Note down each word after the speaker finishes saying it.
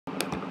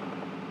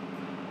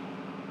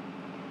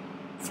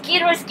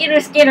Skitter, skitter,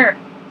 skitter.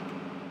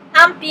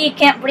 Humpy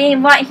can't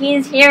believe what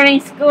he's hearing.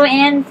 School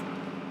ends.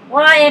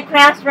 Why a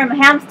classroom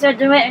hamster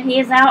do it?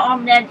 He's out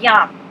on the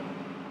job.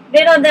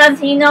 Little does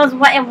he knows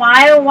what a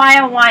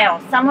while.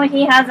 Someone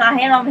he has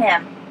ahead of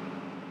him.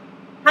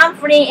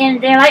 Humphrey, in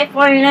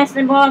delightful,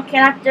 irresistible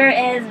character,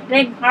 is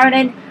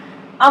big-hearted,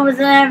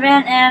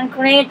 observant, and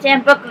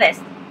creative book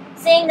list.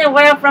 Seeing the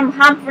world from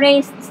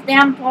Humphrey's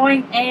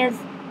standpoint is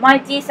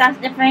mighty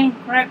satisfying.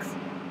 Critics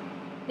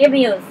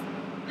reviews.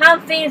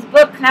 Humphrey's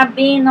books have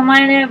been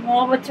nominated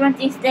for over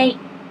 20 state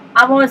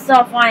awards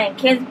so far, and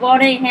kids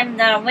voted him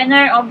the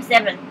winner of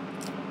 7.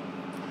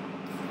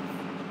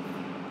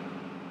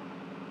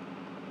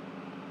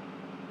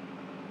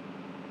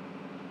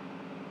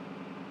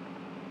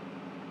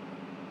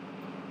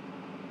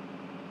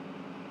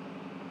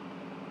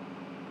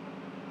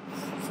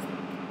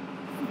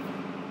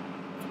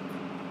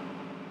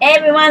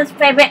 Everyone's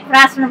favorite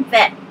classroom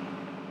pet.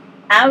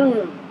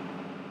 Oh.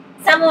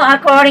 Someone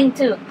according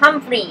to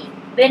Humphrey,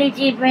 Billy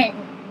G.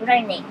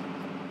 Brittany.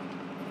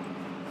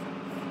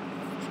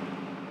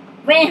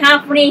 When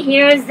Humphrey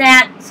hears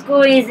that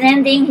school is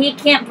ending, he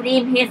can't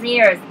believe his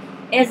ears.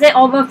 Is it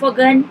over for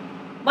good?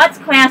 What's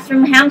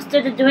classroom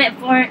hamster to do it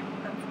for?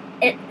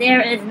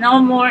 There is no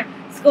more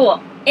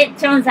school. It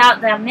turns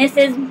out that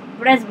Mrs.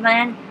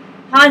 Brisbane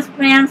has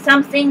planned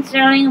something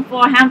thrilling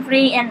for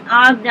Humphrey and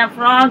Og the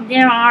Frog.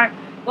 They are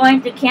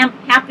going to Camp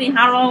Happy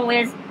Hollow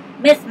with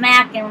Miss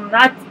Mac and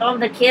lots of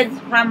the kids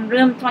from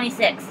room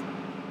 26.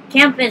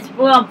 Camp is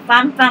full of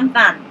fun.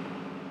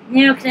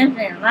 New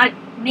Simpson, like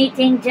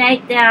meeting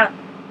Jake the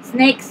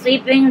Snake,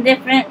 sleeping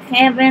different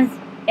cabins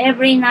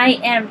every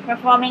night and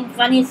performing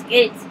funny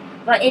skits.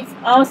 But it's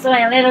also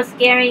a little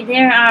scary.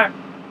 There are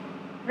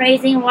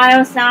crazy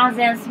wild sounds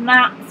and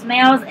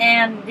smells,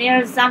 and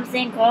there's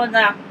something called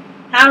the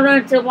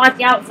howler to watch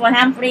out for.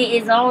 Humphrey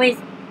is always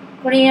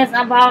curious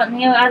about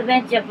new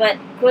adventure, but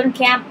couldn't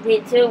camp be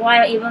too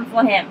wild even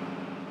for him.